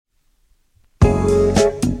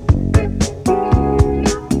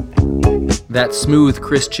That smooth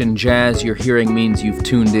Christian jazz you're hearing means you've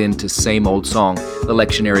tuned in to Same Old Song, the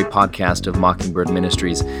lectionary podcast of Mockingbird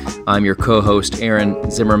Ministries. I'm your co-host,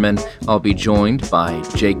 Aaron Zimmerman. I'll be joined by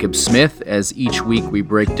Jacob Smith as each week we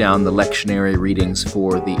break down the lectionary readings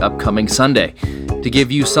for the upcoming Sunday to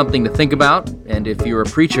give you something to think about, and if you're a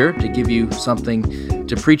preacher, to give you something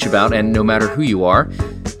to preach about, and no matter who you are,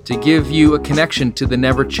 to give you a connection to the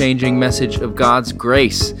never-changing message of God's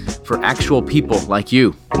grace for actual people like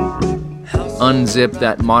you. Unzip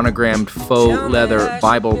that monogrammed faux leather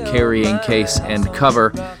Bible-carrying case and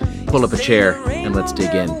cover, pull up a chair, and let's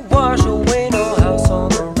dig in.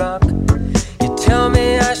 You tell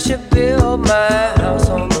me I should build my house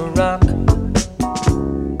on the rock.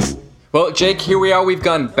 Well, Jake, here we are. We've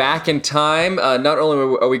gone back in time. Not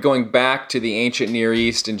only are we going back to the ancient Near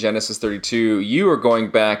East in Genesis 32, you are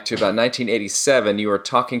going back to about 1987. You are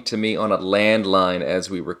talking to me on a landline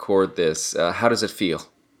as we record this. How does it feel?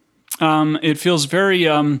 It feels very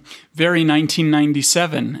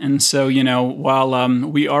 1997. And so, while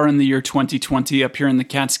we are in the year 2020 up here in the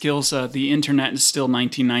Catskills, the internet is still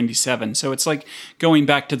 1997. So it's like going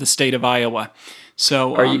back to the state of Iowa.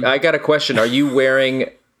 So I got a question. Are you wearing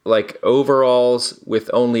like overalls with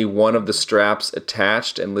only one of the straps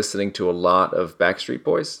attached and listening to a lot of Backstreet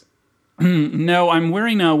Boys? No, I'm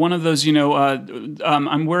wearing one of those,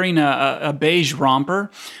 I'm wearing a beige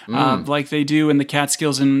romper like they do in the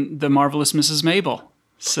Catskills in The Marvelous Mrs. Mabel.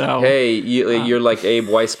 So hey, you're like Abe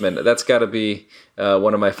Weissman. That's got to be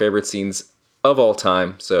one of my favorite scenes of all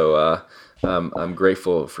time. So I'm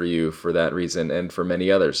grateful for you for that reason and for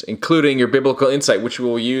many others, including your biblical insight, which we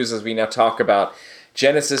will use as we now talk about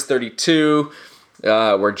Genesis 32,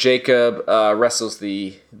 where Jacob wrestles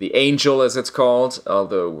the angel, as it's called,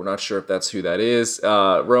 although we're not sure if that's who that is.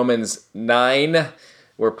 Romans 9,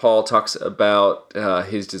 where Paul talks about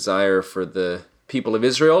his desire for the people of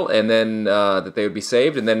Israel, and then that they would be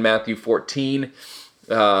saved. And then Matthew 14,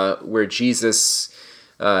 where Jesus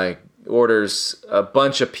orders a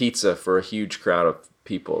bunch of pizza for a huge crowd of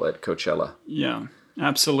people at Coachella. Yeah,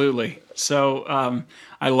 absolutely. So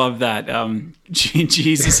I love that.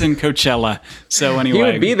 Jesus and Coachella. So anyway, he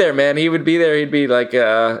would be there, man. He would be there. He'd be like,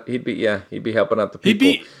 he'd be helping out the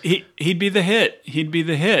people. He'd be the hit. He'd be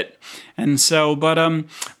the hit. And so, but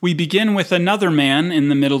we begin with another man in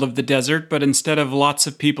the middle of the desert, but instead of lots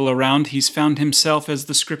of people around, he's found himself, as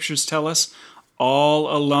the scriptures tell us,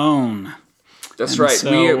 all alone. That's right.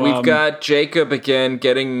 So, we've got Jacob again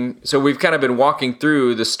so we've kind of been walking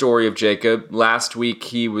through the story of Jacob. Last week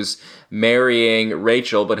he was marrying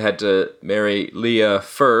Rachel, but had to marry Leah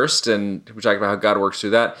first, and we're talking about how God works through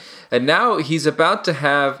that. And now he's about to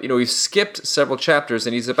have, we've skipped several chapters,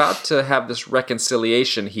 and he's about to have this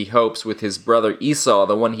reconciliation, he hopes, with his brother Esau,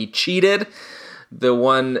 the one he cheated, the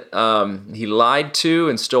one he lied to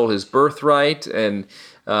and stole his birthright, and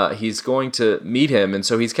he's going to meet him, and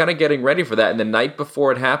so he's kind of getting ready for that. And the night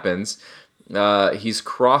before it happens, he's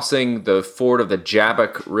crossing the ford of the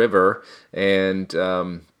Jabbok River and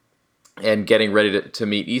getting ready to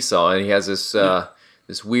meet Esau, and he has this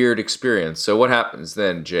this weird experience. So what happens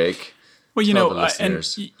then, Jake? Well,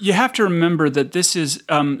 and you have to remember that this is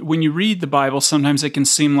when you read the Bible, sometimes it can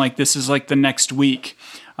seem like this is like the next week.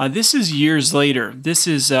 This is years later. This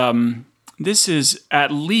is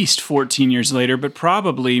at least 14 years later, but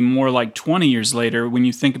probably more like 20 years later when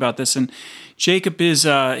you think about this. And Jacob is,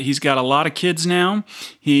 he's got a lot of kids now.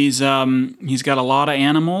 He's got a lot of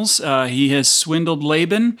animals. He has swindled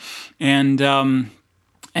Laban, and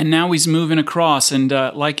now he's moving across. And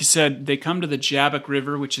like you said, they come to the Jabbok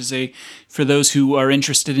River, which is for those who are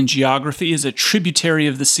interested in geography, is a tributary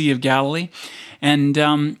of the Sea of Galilee. And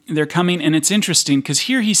they're coming, and it's interesting because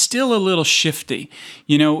here he's still a little shifty.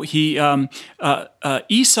 Esau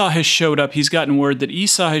has showed up. He's gotten word that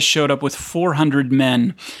Esau has showed up with 400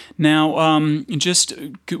 men. Now, just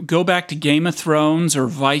go back to Game of Thrones or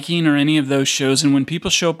Viking or any of those shows, and when people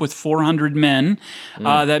show up with 400 men,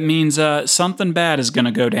 that means something bad is going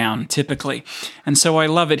to go down, typically. And so I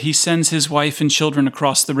love it. He sends his wife and children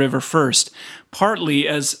across the river first, partly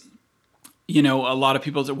as a lot of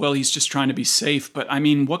people say, well, he's just trying to be safe. But I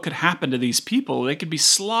mean, what could happen to these people? They could be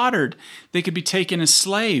slaughtered. They could be taken as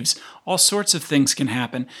slaves. All sorts of things can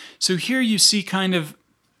happen. So here you see kind of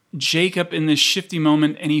Jacob in this shifty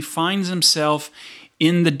moment, and he finds himself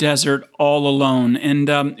in the desert all alone. And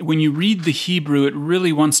when you read the Hebrew, it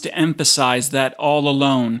really wants to emphasize that all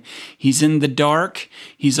alone. He's in the dark.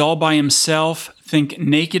 He's all by himself. Think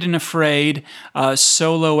Naked and Afraid,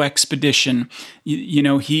 solo expedition.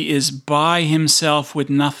 He is by himself with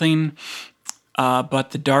nothing but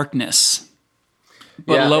the darkness.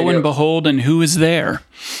 But lo and behold, and who is there?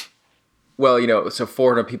 Well, so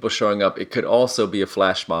 400 people showing up, it could also be a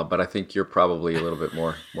flash mob, but I think you're probably a little bit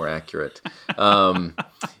more accurate.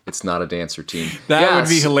 It's not a dance routine. That would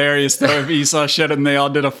be hilarious, though, if Esau showed up and they all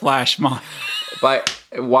did a flash mob.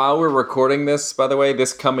 While we're recording this, by the way,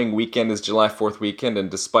 this coming weekend is July 4th weekend, and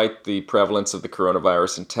despite the prevalence of the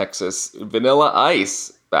coronavirus in Texas, Vanilla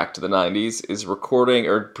Ice, back to the 90s, is recording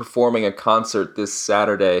or performing a concert this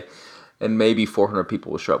Saturday, and maybe 400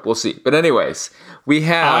 people will show up. We'll see. But anyways, we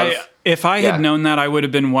have... If I had known that, I would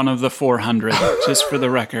have been one of the 400, just for the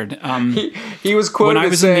record. He was quoted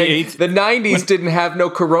as saying, the 90s didn't have no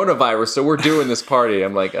coronavirus, so we're doing this party.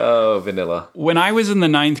 I'm like, oh, Vanilla. When I was in the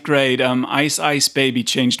 9th grade, Ice Ice Baby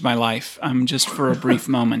changed my life, just for a brief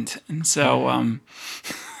moment. And so...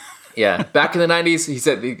 Yeah, back in the 90s, he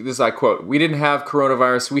said, this is I quote, "We didn't have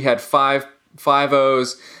coronavirus. We had 5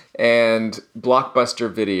 O's and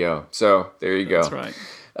Blockbuster Video." So there you go. That's right.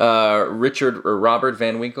 Robert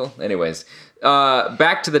Van Winkle. Anyways,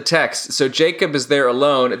 back to the text. So Jacob is there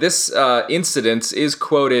alone. This incident is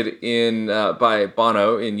quoted by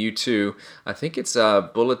Bono in U2. I think it's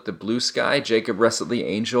Bullet the Blue Sky. Jacob wrestled the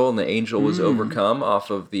angel, and the angel was overcome, off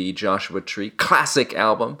of the Joshua Tree classic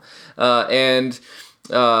album.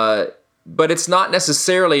 But it's not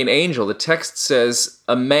necessarily an angel. The text says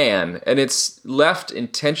a man, and it's left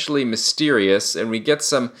intentionally mysterious, and we get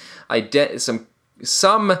some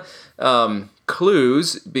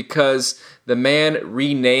clues because the man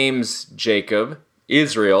renames Jacob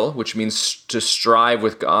Israel, which means to strive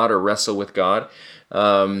with God or wrestle with God.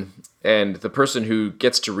 And the person who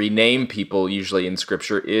gets to rename people usually in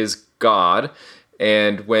Scripture is God.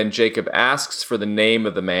 And when Jacob asks for the name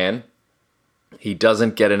of the man, he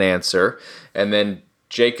doesn't get an answer. And then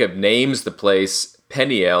Jacob names the place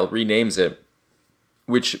Peniel, renames it,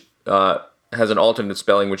 which has an alternate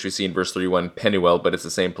spelling, which we see in verse 31, Penuel, but it's the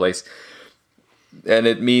same place. And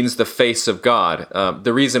it means the face of God.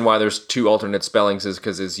 The reason why there's 2 alternate spellings is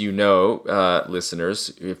because, as you know,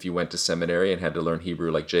 listeners, if you went to seminary and had to learn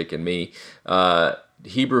Hebrew like Jake and me,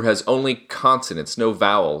 Hebrew has only consonants, no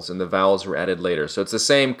vowels, and the vowels were added later. So it's the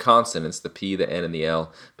same consonants, the P, the N, and the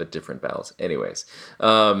L, but different vowels. Anyways,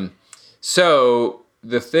 so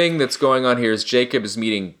the thing that's going on here is Jacob is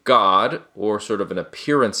meeting God, or sort of an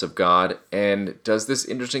appearance of God, and does this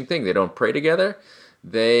interesting thing. They don't pray together.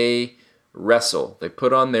 They wrestle. They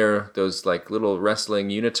put on those like little wrestling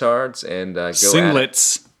unitards and go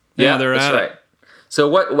singlets. At it. They're at it. So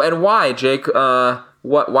what and why, Jake?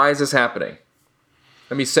 Why is this happening?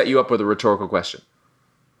 Let me set you up with a rhetorical question.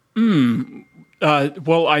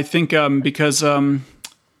 Well, I think because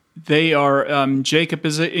they are Jacob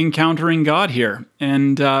is encountering God here,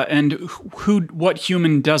 and what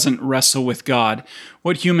human doesn't wrestle with God?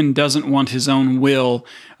 What human doesn't want his own will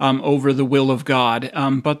over the will of God?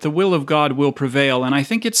 But the will of God will prevail, and I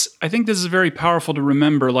think this is very powerful to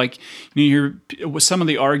remember. Like, you hear some of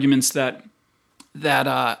the arguments that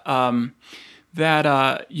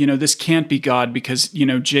this can't be God because,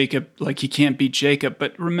 Jacob, like, he can't beat Jacob.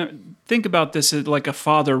 But think about this as like a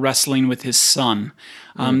father wrestling with his son.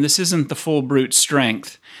 This isn't the full brute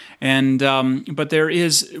strength. And but there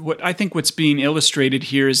is what's being illustrated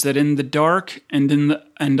here is that in the dark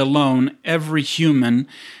and alone, every human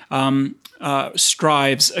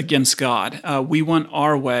strives against God. We want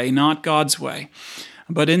our way, not God's way.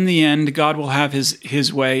 But in the end, God will have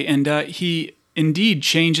his way, and he indeed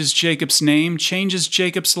changes Jacob's name, changes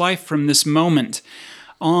Jacob's life from this moment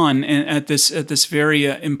on, and at this very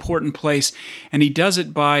important place, and he does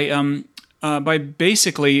it by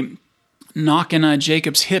basically knocking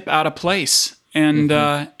Jacob's hip out of place and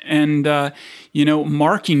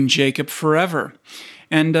marking Jacob forever.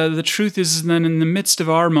 And the truth is that in the midst of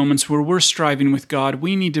our moments where we're striving with God,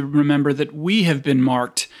 we need to remember that we have been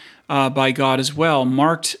marked by God as well.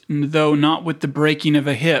 Marked, though not with the breaking of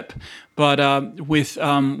a hip, but with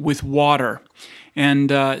water,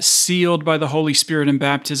 and sealed by the Holy Spirit in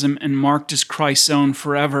baptism, and marked as Christ's own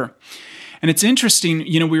forever. And it's interesting,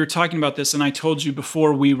 we were talking about this, and I told you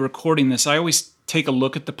before we were recording this, I always take a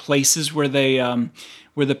look at the places where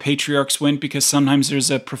where the patriarchs went, because sometimes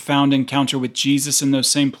there's a profound encounter with Jesus in those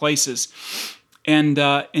same places. And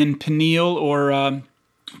in Peniel or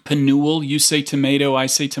Penuel, you say tomato, I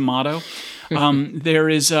say tomato. There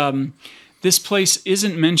is this place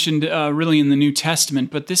isn't mentioned really in the New Testament,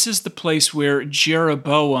 but this is the place where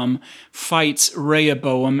Jeroboam fights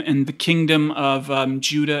Rehoboam, and the kingdom of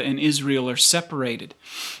Judah and Israel are separated.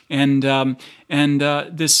 And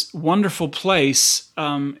this wonderful place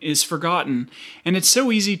is forgotten. And it's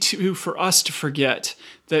so easy for us to forget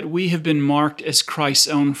that we have been marked as Christ's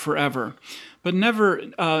own forever. But never,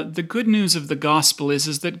 the good news of the gospel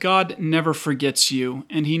is that God never forgets you,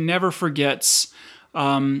 and he never forgets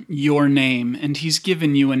your name, and he's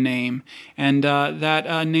given you a name, and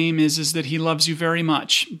that name is that he loves you very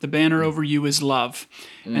much. The banner over you is love.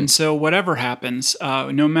 And so whatever happens,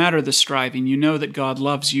 no matter the striving, you know that God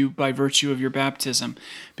loves you by virtue of your baptism,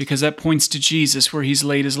 because that points to Jesus, where he's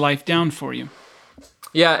laid his life down for you.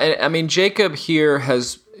 Yeah, and I mean, Jacob here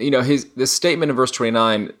has, this statement in verse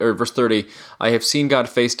 29 or verse 30, I have seen God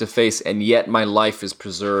face to face, and yet my life is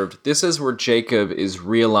preserved. This is where Jacob is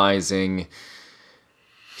realizing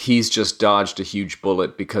he's just dodged a huge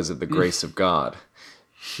bullet because of the grace of God.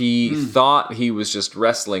 He thought he was just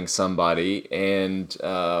wrestling somebody, and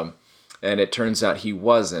it turns out he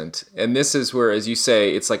wasn't. And this is where, as you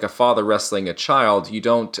say, it's like a father wrestling a child. You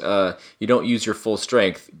don't use your full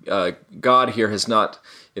strength. God here has not,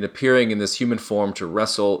 in appearing in this human form to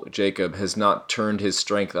wrestle Jacob, has not turned his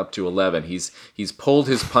strength up to 11. He's pulled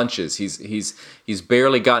his punches. He's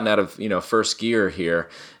barely gotten out of first gear here.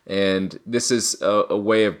 And this is a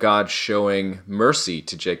way of God showing mercy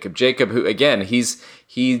to Jacob. Jacob, who again,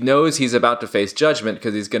 he knows he's about to face judgment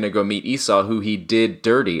because he's going to go meet Esau, who he did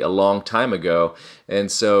dirty a long time ago.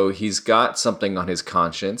 And so he's got something on his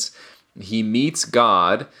conscience. He meets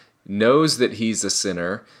God, knows that he's a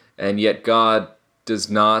sinner, and yet God does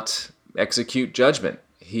not execute judgment.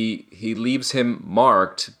 He leaves him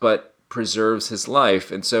marked, but preserves his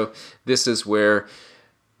life. And so this is where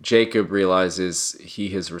Jacob realizes he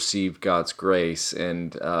has received God's grace,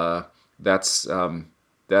 and that's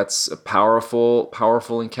a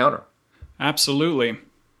powerful encounter. Absolutely.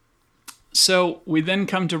 So we then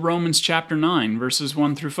come to Romans chapter 9, verses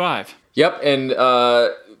 1 through 5. Yep, and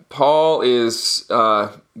Paul is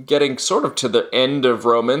getting sort of to the end of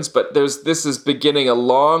Romans, but this is beginning a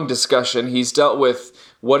long discussion. He's dealt with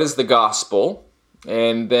what is the gospel,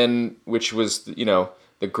 and then which was,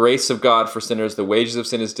 the grace of God for sinners. The wages of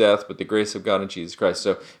sin is death, but the grace of God in Jesus Christ.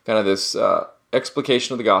 So kind of this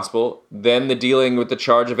explication of the gospel. Then the dealing with the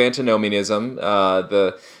charge of antinomianism.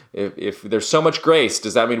 If there's so much grace,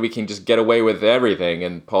 does that mean we can just get away with everything?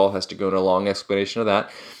 And Paul has to go into a long explanation of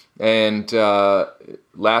that. And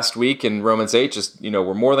last week in Romans 8, just,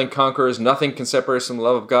 we're more than conquerors. Nothing can separate us from the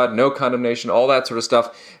love of God. No condemnation, all that sort of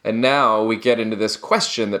stuff. And now we get into this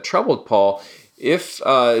question that troubled Paul. If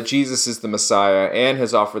Jesus is the Messiah and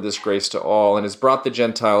has offered this grace to all and has brought the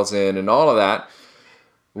Gentiles in and all of that,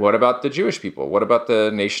 what about the Jewish people? What about the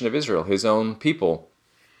nation of Israel, his own people?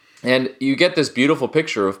 And you get this beautiful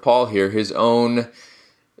picture of Paul here, his own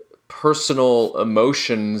personal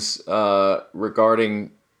emotions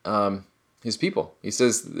regarding his people. He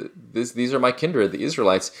says, these are my kindred, the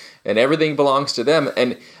Israelites, and everything belongs to them.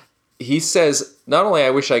 And he says, not only I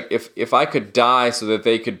wish if I could die so that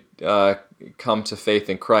they could come to faith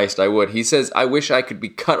in Christ, I would. He says, I wish I could be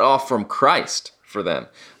cut off from Christ for them.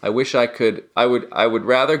 I wish I could. I would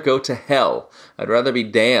rather go to hell. I'd rather be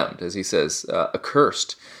damned, as he says,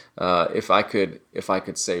 accursed, if I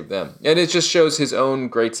could save them. And it just shows his own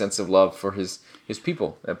great sense of love for his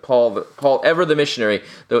people. And Paul, ever the missionary,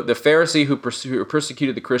 the Pharisee who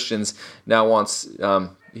persecuted the Christians, now wants.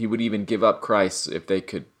 He would even give up Christ if they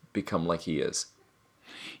could become like he is.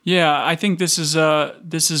 Yeah, I think this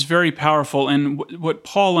is very powerful, and what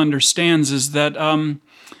Paul understands is that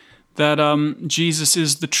Jesus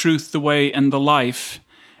is the truth, the way, and the life,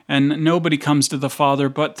 and nobody comes to the Father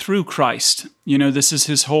but through Christ. This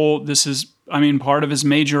is part of his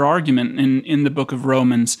major argument in the book of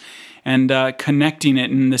Romans, and connecting it.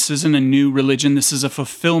 And this isn't a new religion. This is a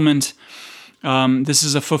fulfillment. This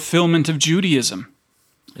is a fulfillment of Judaism,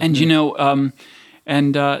 mm-hmm.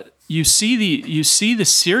 You see the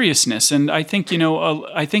seriousness, and I think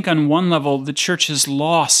on one level the church has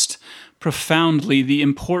lost profoundly the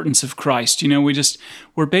importance of Christ.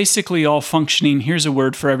 We're basically all functioning, here's a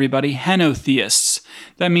word for everybody, henotheists.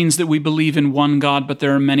 That means that we believe in one God, but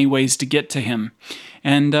there are many ways to get to him.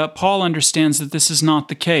 And Paul understands that this is not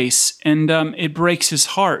the case, and it breaks his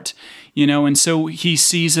heart. And so he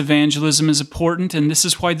sees evangelism as important, and this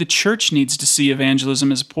is why the church needs to see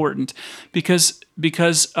evangelism as important, because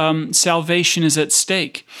salvation is at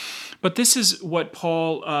stake. But this is what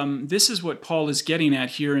Paul is getting at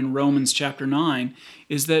here in Romans chapter 9,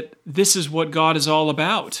 is that this is what God is all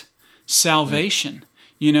about, salvation.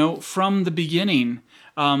 From the beginning,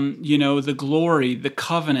 the glory, the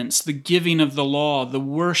covenants, the giving of the law, the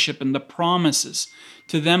worship, and the promises.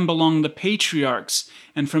 To them belong the patriarchs,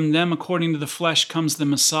 and from them, according to the flesh, comes the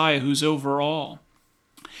Messiah who's over all.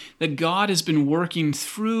 That God has been working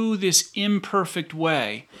through this imperfect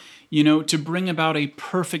way, to bring about a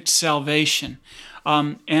perfect salvation.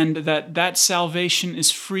 And that salvation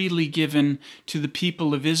is freely given to the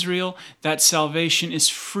people of Israel. That salvation is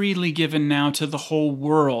freely given now to the whole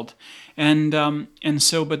world.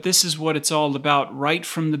 But this is what it's all about right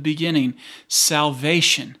from the beginning,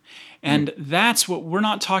 salvation. And that's what we're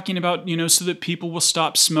not talking about, so that people will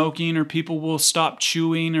stop smoking or people will stop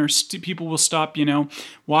chewing or people will stop,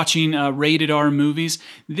 watching rated R movies.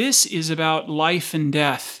 This is about life and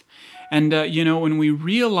death. And, when we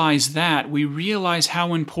realize that, we realize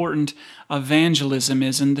how important evangelism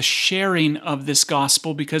is and the sharing of this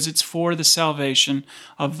gospel, because it's for the salvation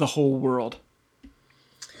of the whole world.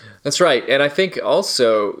 That's right. And I think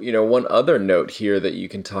also, one other note here that you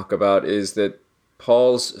can talk about is that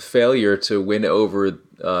Paul's failure to win over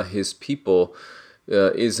his people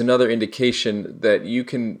is another indication that you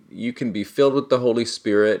can be filled with the Holy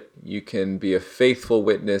Spirit, you can be a faithful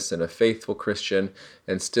witness and a faithful Christian,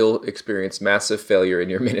 and still experience massive failure in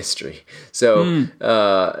your ministry. So,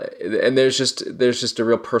 and there's just a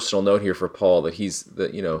real personal note here for Paul that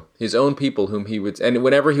his own people whom he would, and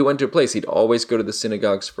whenever he went to a place, he'd always go to the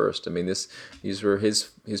synagogues first. I mean, these were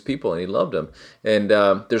his people, and he loved them. And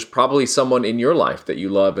there's probably someone in your life that you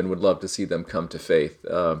love and would love to see them come to faith.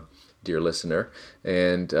 Dear listener,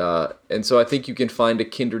 and so I think you can find a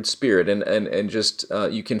kindred spirit, and just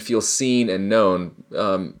you can feel seen and known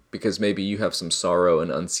because maybe you have some sorrow and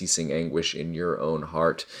unceasing anguish in your own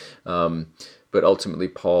heart, but ultimately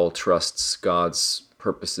Paul trusts God's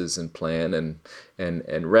purposes and plan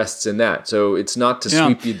and rests in that. So it's not to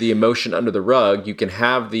sweep the emotion under the rug. You can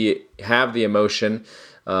have the emotion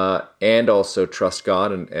and also trust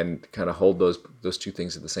God and kind of hold those two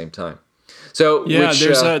things at the same time. So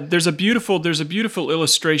there's a beautiful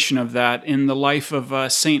illustration of that in the life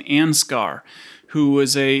of Saint Ansgar, who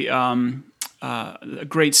was a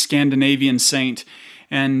great Scandinavian saint,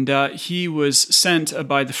 and he was sent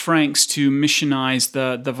by the Franks to missionize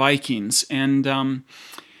the Vikings. And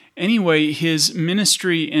anyway, his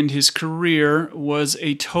ministry and his career was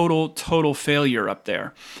a total failure up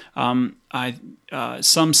there.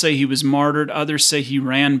 Some say he was martyred. Others say he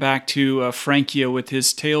ran back to Francia with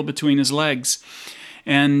his tail between his legs.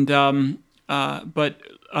 And but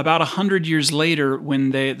about 100 years later,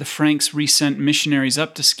 when the Franks resent missionaries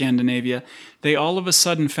up to Scandinavia, they all of a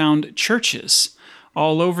sudden found churches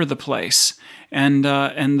all over the place. And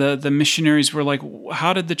the missionaries were like,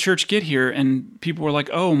 how did the church get here? And people were like,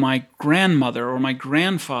 oh, my grandmother or my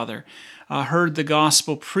grandfather heard the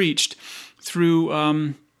gospel preached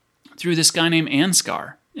through this guy named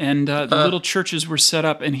Ansgar. And the little churches were set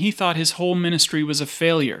up, and he thought his whole ministry was a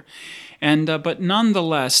failure. And but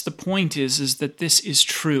nonetheless, the point is that this is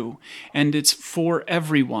true, and it's for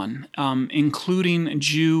everyone, including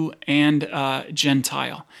Jew and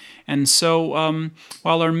Gentile. And so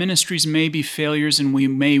while our ministries may be failures and we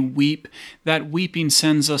may weep, that weeping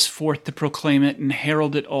sends us forth to proclaim it and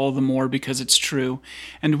herald it all the more because it's true.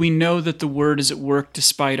 And we know that the word is at work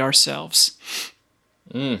despite ourselves.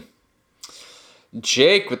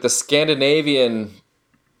 Jake with the Scandinavian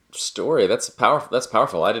story. That's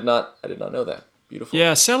powerful. I did not know that. Beautiful.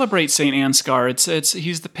 Yeah, celebrate Saint Ansgar.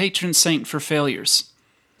 He's the patron saint for failures.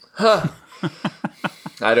 Huh.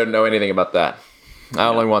 I don't know anything about that. I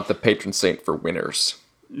only want the patron saint for winners.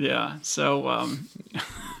 Yeah. So,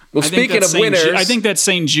 well, speaking of winners, I think that's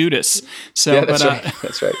Saint Judas. So, yeah, that's right.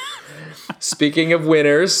 That's right. Speaking of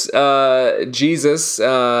winners, Jesus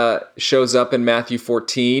shows up in Matthew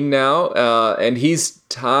 14 now, and he's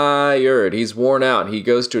tired. He's worn out. He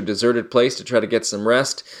goes to a deserted place to try to get some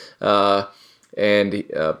rest, but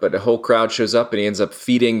a whole crowd shows up, and he ends up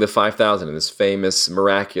feeding the 5,000 in this famous,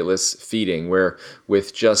 miraculous feeding, where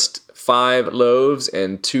with just 5 loaves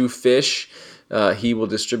and 2 fish, he will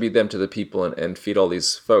distribute them to the people and feed all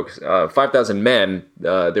these folks. 5,000 men.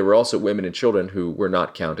 There were also women and children who were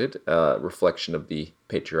not counted, reflection of the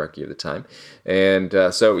patriarchy of the time. And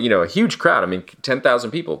so, a huge crowd. I mean, 10,000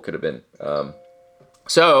 people could have been.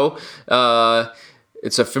 So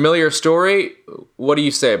it's a familiar story. What do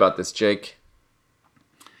you say about this, Jake?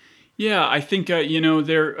 Yeah, I think,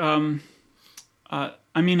 there...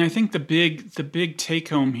 I think the big take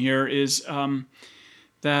home here is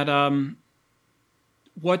that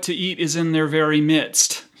what to eat is in their very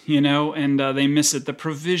midst, and they miss it. The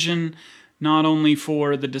provision not only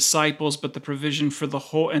for the disciples, but the provision for the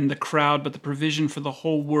whole and the crowd, but the provision for the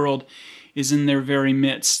whole world is in their very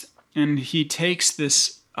midst. And he takes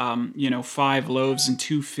this, 5 loaves and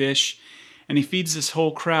 2 fish, and he feeds this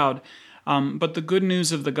whole crowd. But the good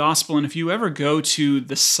news of the gospel, and if you ever go to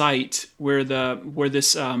the site where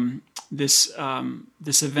this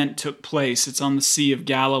event took place, it's on the Sea of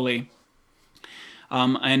Galilee.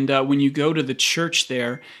 And when you go to the church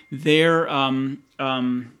there, when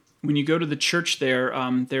you go to the church there,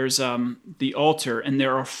 there's the altar, and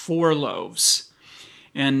there are 4 loaves,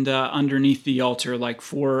 and underneath the altar, like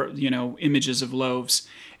 4, images of loaves.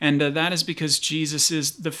 And that is because Jesus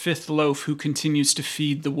is the 5th loaf who continues to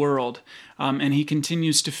feed the world. And he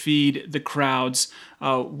continues to feed the crowds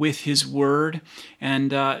with his word. And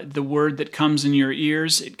the word that comes in your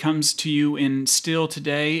ears, it comes to you in still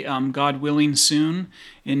today, God willing soon,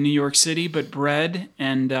 in New York City, but bread.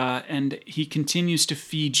 And he continues to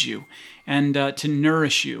feed you and to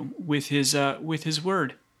nourish you with his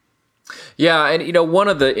word. Yeah, and one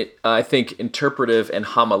of the, I think, interpretive and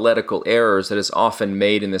homiletical errors that is often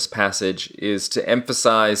made in this passage is to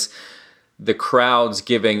emphasize the crowd's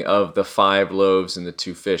giving of the 5 loaves and the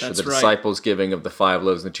 2 fish, That's or the right. disciples' giving of the 5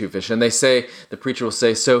 loaves and the 2 fish. And the preacher will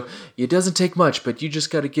say, so it doesn't take much, but you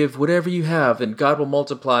just got to give whatever you have, and God will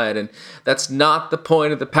multiply it. And that's not the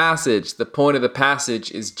point of the passage. The point of the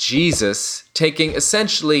passage is Jesus taking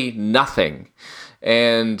essentially nothing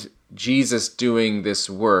and Jesus doing this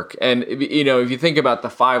work. And if you think about the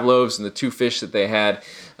 5 loaves and the 2 fish that they had,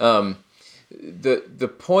 the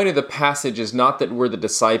point of the passage is not that we're the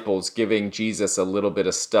disciples giving Jesus a little bit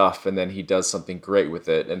of stuff and then he does something great with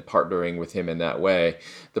it and partnering with him in that way.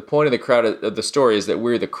 The point of the story is that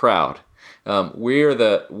we're the crowd. We're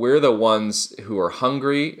the ones who are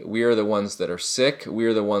hungry. We are the ones that are sick. We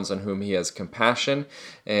are the ones on whom he has compassion,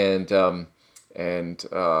 and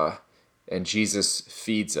Jesus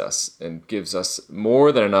feeds us and gives us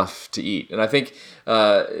more than enough to eat. And I think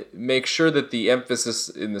make sure that the emphasis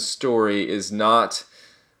in the story is not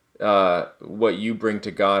what you bring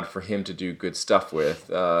to God for him to do good stuff with.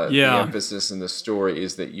 The emphasis in the story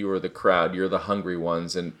is that you are the crowd, you're the hungry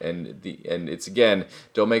ones, and it's, again,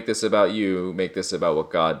 don't make this about you, make this about what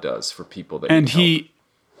God does for people that you help.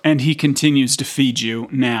 And he continues to feed you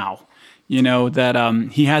now. That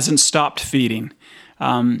he hasn't stopped feeding.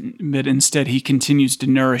 But instead he continues to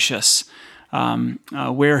nourish us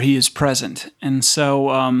where he is present. And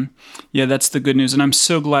so, that's the good news. And I'm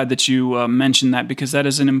so glad that you mentioned that, because that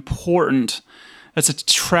is that's a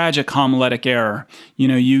tragic homiletic error.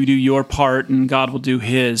 You do your part and God will do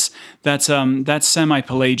his. That's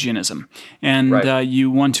semi-Pelagianism. And right. You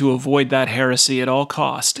want to avoid that heresy at all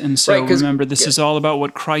cost. And so remember, this is all about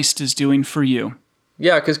what Christ is doing for you.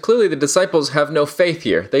 Yeah, because clearly the disciples have no faith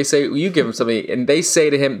here. They say, you give them something, and they say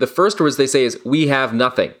to him, the first words they say is, we have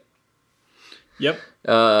nothing. Yep.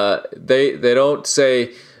 They don't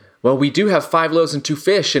say, well, we do have 5 loaves and 2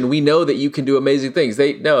 fish, and we know that you can do amazing things.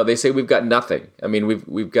 They say we've got nothing. I mean,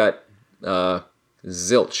 we've got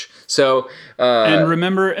zilch. So and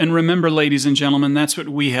remember, ladies and gentlemen, that's what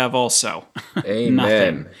we have also. Amen.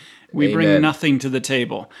 Nothing. We Amen. bring nothing to the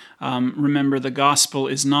table. Remember, the gospel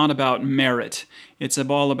is not about merit. It's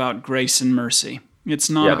all about grace and mercy. It's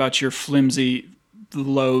not about your flimsy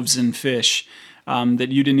loaves and fish that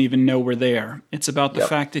you didn't even know were there. It's about the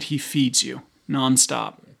fact that he feeds you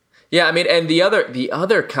nonstop. Yeah, I mean, and the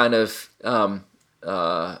other kind of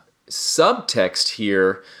subtext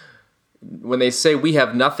here, when they say we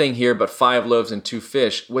have nothing here but 5 loaves and 2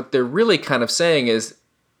 fish, what they're really kind of saying is,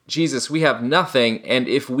 Jesus, we have nothing, and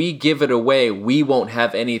if we give it away, we won't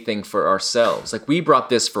have anything for ourselves. Like, we brought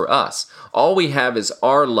this for us. All we have is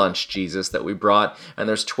our lunch, Jesus, that we brought, and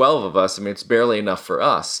there's 12 of us. I mean, it's barely enough for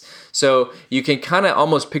us. So you can kind of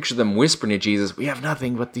almost picture them whispering to Jesus, we have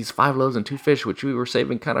nothing but these 5 loaves and 2 fish, which we were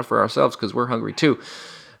saving kind of for ourselves because we're hungry too.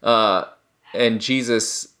 And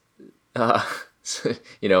Jesus, classic,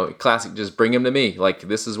 just bring him to me. Like,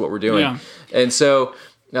 this is what we're doing. Yeah. And so...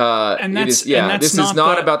 this is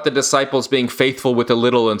not about the disciples being faithful with a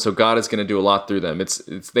little, and so God is going to do a lot through them.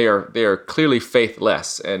 They are clearly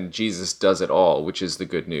faithless, and Jesus does it all, which is the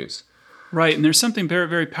good news. Right, and there's something very,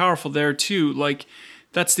 very powerful there too. Like,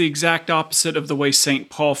 that's the exact opposite of the way St.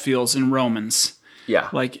 Paul feels in Romans. Yeah,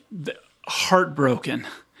 like heartbroken.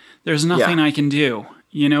 There's nothing I can do,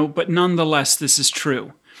 but nonetheless, this is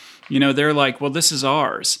true. They're like, well, this is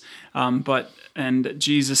ours, and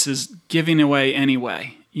Jesus is giving away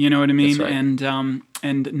anyway. You know what I mean? That's right.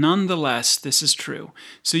 And nonetheless, this is true.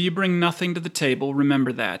 So you bring nothing to the table,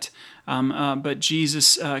 remember that. But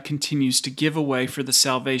Jesus continues to give away for the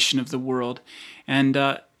salvation of the world. And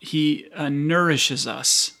he nourishes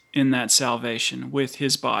us in that salvation with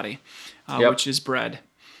his body, which is bread.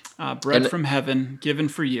 Bread from heaven, given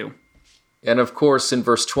for you. And of course, in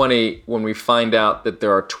verse 20, when we find out that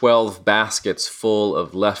there are 12 baskets full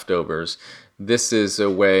of leftovers, this is a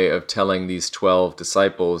way of telling these 12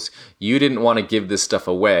 disciples, you didn't want to give this stuff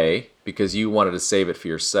away because you wanted to save it for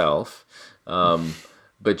yourself.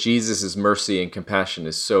 But Jesus' mercy and compassion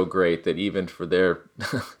is so great that even for their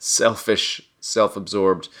selfish,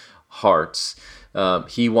 self-absorbed hearts,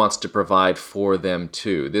 he wants to provide for them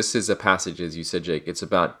too. This is a passage, as you said, Jake, it's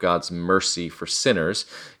about God's mercy for sinners,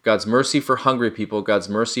 God's mercy for hungry people, God's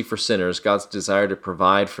mercy for sinners, God's desire to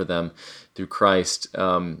provide for them through Christ.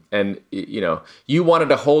 And, you wanted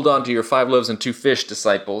to hold on to your 5 loaves and 2 fish,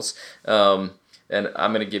 disciples, and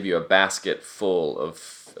I'm going to give you a basket full of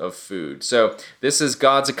food. So this is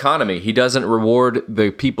God's economy. He doesn't reward the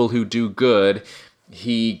people who do good.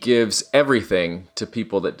 He gives everything to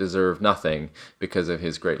people that deserve nothing because of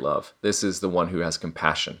his great love. This is the one who has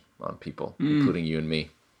compassion on people, including you and me.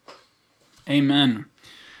 Amen.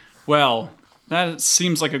 Well, that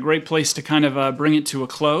seems like a great place to kind of bring it to a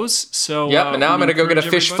close. So and now I'm going to go get a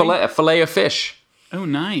fillet of fish. Oh,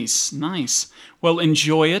 nice. Well,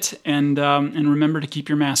 enjoy it, and remember to keep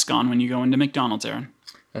your mask on when you go into McDonald's, Aaron.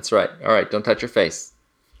 That's right. All right, don't touch your face.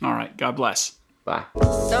 All right, God bless. Bye.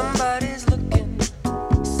 Somebody's looking,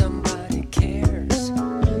 somebody cares,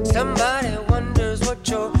 somebody wonders what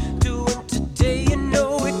you're doing today. You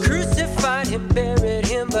know we crucified him, buried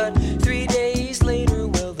him, but 3 days later,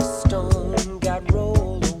 well, the stone got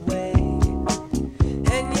rolled away.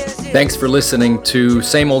 And Thanks for listening to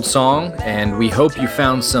Same Old Song, and we hope you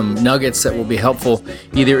found some nuggets that will be helpful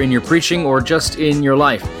either in your preaching or just in your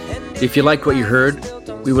life. If you liked what you heard,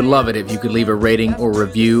 we would love it if you could leave a rating or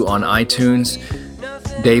review on iTunes.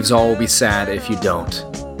 Dave's All will be sad if you don't.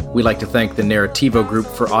 We'd like to thank the Narrativo Group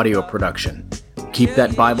for audio production. Keep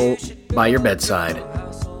that Bible by your bedside,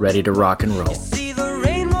 ready to rock and roll.